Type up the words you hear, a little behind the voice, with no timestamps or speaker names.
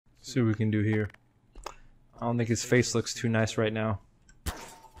See what we can do here. I don't think his face looks too nice right now.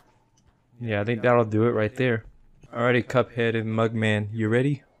 Yeah, I think that'll do it right there. Alrighty, Cuphead and Mugman, you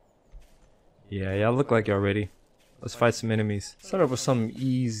ready? Yeah, y'all look like y'all ready. Let's fight some enemies. Start off with something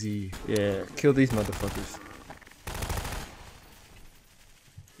easy. Yeah, kill these motherfuckers.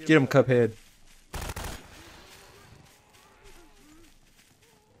 Get him, Cuphead.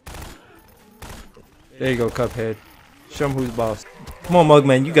 There you go, Cuphead. Show him who's boss. Come on,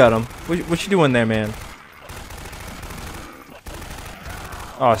 Mugman, you got him. What you doing there, man?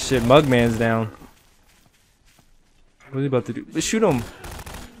 Oh shit, Mugman's down. What are you about to do? Let's shoot him.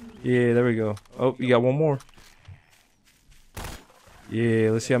 Yeah, there we go. Oh, you got one more.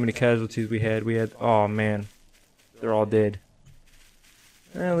 Yeah, let's see how many casualties we had. Oh man, they're all dead.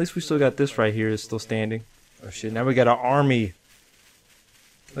 At least we still got this right here. It's still standing. Oh shit, now we got an army.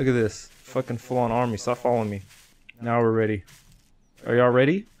 Look at this. Fucking full-on army. Stop following me. Now we're ready. Are y'all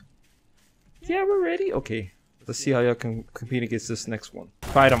ready? Yeah, we're ready. Okay. Let's see how y'all can compete against this next one.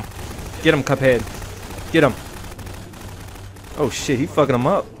 Fight him. Get him, Cuphead. Get him. Oh shit, he fucking him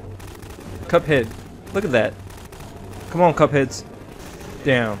up. Cuphead. Look at that. Come on, Cupheads.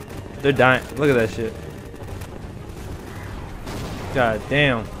 Damn. They're dying. Look at that shit. God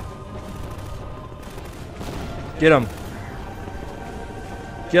damn. Get him.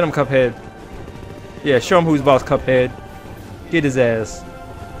 Get him, Cuphead. Yeah, show him who's boss, Cuphead. Get his ass.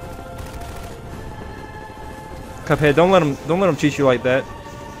 Cuphead, don't let him cheat you like that.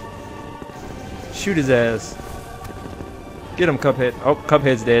 Shoot his ass. Get him, Cuphead. Oh,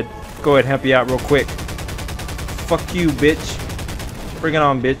 Cuphead's dead. Go ahead, help you out real quick. Fuck you, bitch. Bring it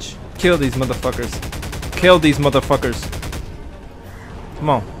on, bitch. Kill these motherfuckers. Kill these motherfuckers. Come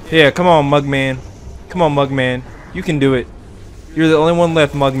on. Yeah, come on, Mugman. Come on, Mugman. You can do it. You're the only one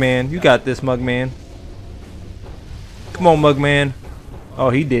left, Mugman. You got this, Mugman. Come on, Mugman.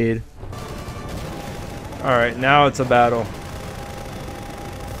 Oh, he did. Alright, now it's a battle.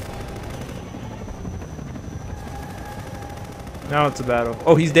 Now it's a battle.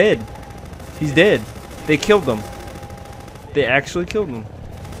 Oh, he's dead. He's dead. They killed him. They actually killed him.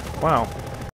 Wow.